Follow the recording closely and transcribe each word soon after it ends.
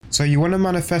So you want to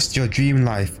manifest your dream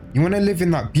life. You want to live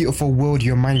in that beautiful world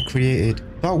your mind created.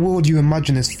 That world you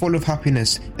imagine is full of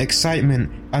happiness,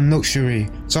 excitement, and luxury.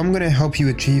 So I'm going to help you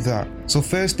achieve that. So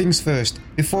first things first,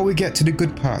 before we get to the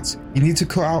good parts, you need to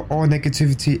cut out all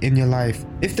negativity in your life.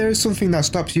 If there is something that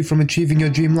stops you from achieving your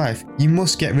dream life, you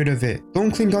must get rid of it.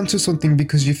 Don't cling on to something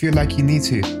because you feel like you need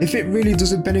to. If it really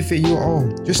doesn't benefit you at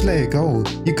all, just let it go.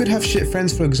 You could have shit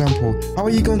friends, for example. How are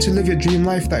you going to live your dream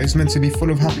life that is meant to be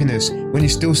full of happiness when you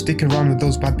still stick around with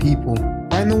those bad people?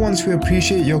 Find the ones who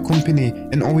appreciate your company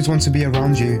and always want to be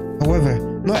around you. However,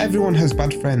 not everyone has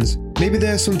bad friends. Maybe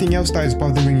there's something else that is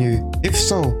bothering you. If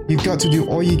so, you've got to do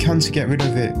all you can to get rid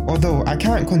of it. Although I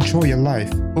can't control your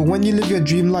life, but when you live your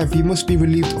dream life, you must be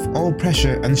relieved of all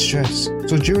pressure and stress.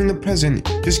 So during the present,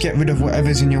 just get rid of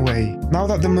whatever's in your way. Now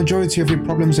that the majority of your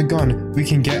problems are gone, we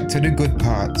can get to the good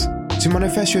part. To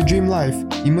manifest your dream life,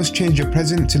 you must change your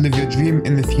present to live your dream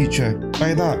in the future.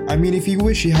 By that, I mean if you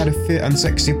wish you had a fit and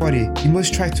sexy body, you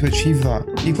must try to achieve that.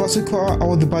 You've got to cut out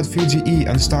all the bad foods you eat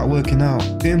and start working out.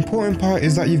 The important part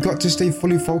is that you've got to stay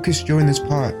fully focused during this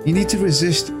part. You need to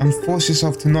resist and force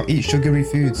yourself to not eat sugary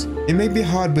foods. It may be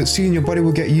hard, but soon your body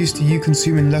will get used to you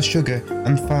consuming less sugar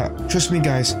and fat. Trust me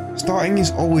guys, starting is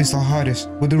always the hardest,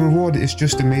 but the reward is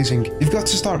just amazing. You've got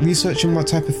to start researching what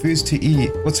type of foods to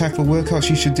eat, what type of workouts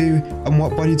you should do, and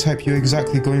what body type you're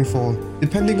exactly going for.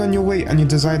 Depending on your weight and your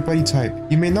desired body type,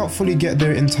 you may not fully get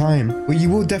there in time, but you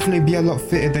will definitely be a lot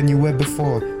fitter than you were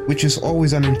before, which is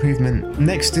always an improvement.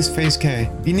 Next is face care.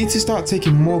 You need to start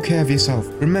taking more care of yourself.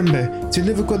 Remember, to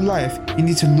live a good life, you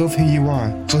need to love who you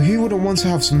are. So who wouldn't want to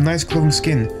have some nice glowing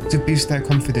skin to boost their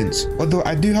confidence? Although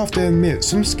I do have to admit,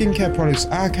 some skincare products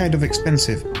are kind of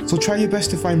expensive, so try your best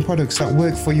to find products that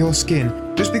work for your skin.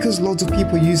 Just because loads of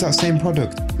people use that same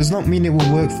product does not mean it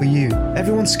will work for you.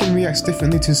 Everyone's skin reacts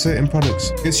differently to certain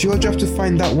products. It's your job to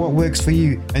find out what works for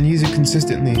you and use it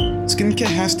consistently. Skincare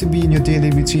has to be in your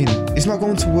daily routine. It's not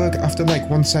going to work after like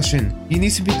one session. You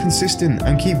need to be consistent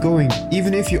and keep going,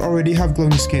 even if you already have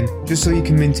glowing skin, just so you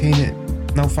can maintain it.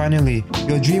 Now finally,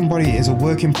 your dream body is a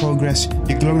work in progress,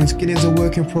 your glowing skin is a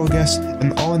work in progress,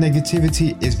 and all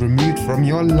negativity is removed from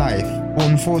your life. But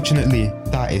unfortunately,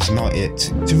 that is not it.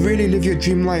 To really live your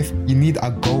dream life, you need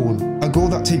a goal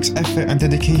that takes effort and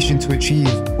dedication to achieve.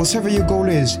 Whatever your goal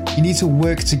is, you need to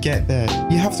work to get there.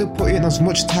 You have to put in as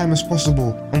much time as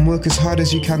possible and work as hard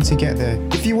as you can to get there.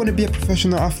 If you want to be a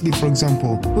professional athlete, for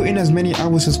example, put in as many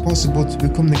hours as possible to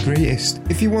become the greatest.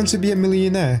 If you want to be a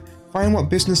millionaire, find what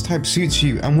business type suits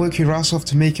you and work your ass off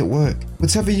to make it work.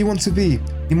 Whatever you want to be,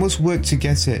 you must work to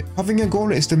get it. Having a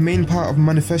goal is the main part of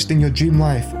manifesting your dream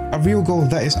life. A real goal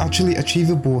that is actually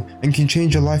achievable and can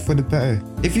change your life for the better.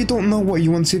 If you don't know what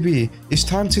you want to be, it's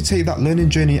time to take that learning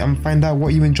journey and find out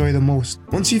what you enjoy the most.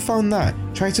 Once you've found that,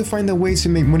 try to find a way to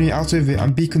make money out of it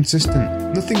and be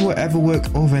consistent. Nothing will ever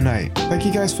work overnight. Thank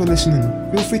you guys for listening.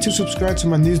 Feel free to subscribe to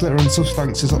my newsletter on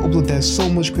Substack since I upload there so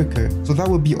much quicker. So that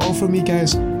would be all from me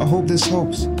guys. I hope this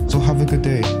helps. So have a good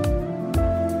day.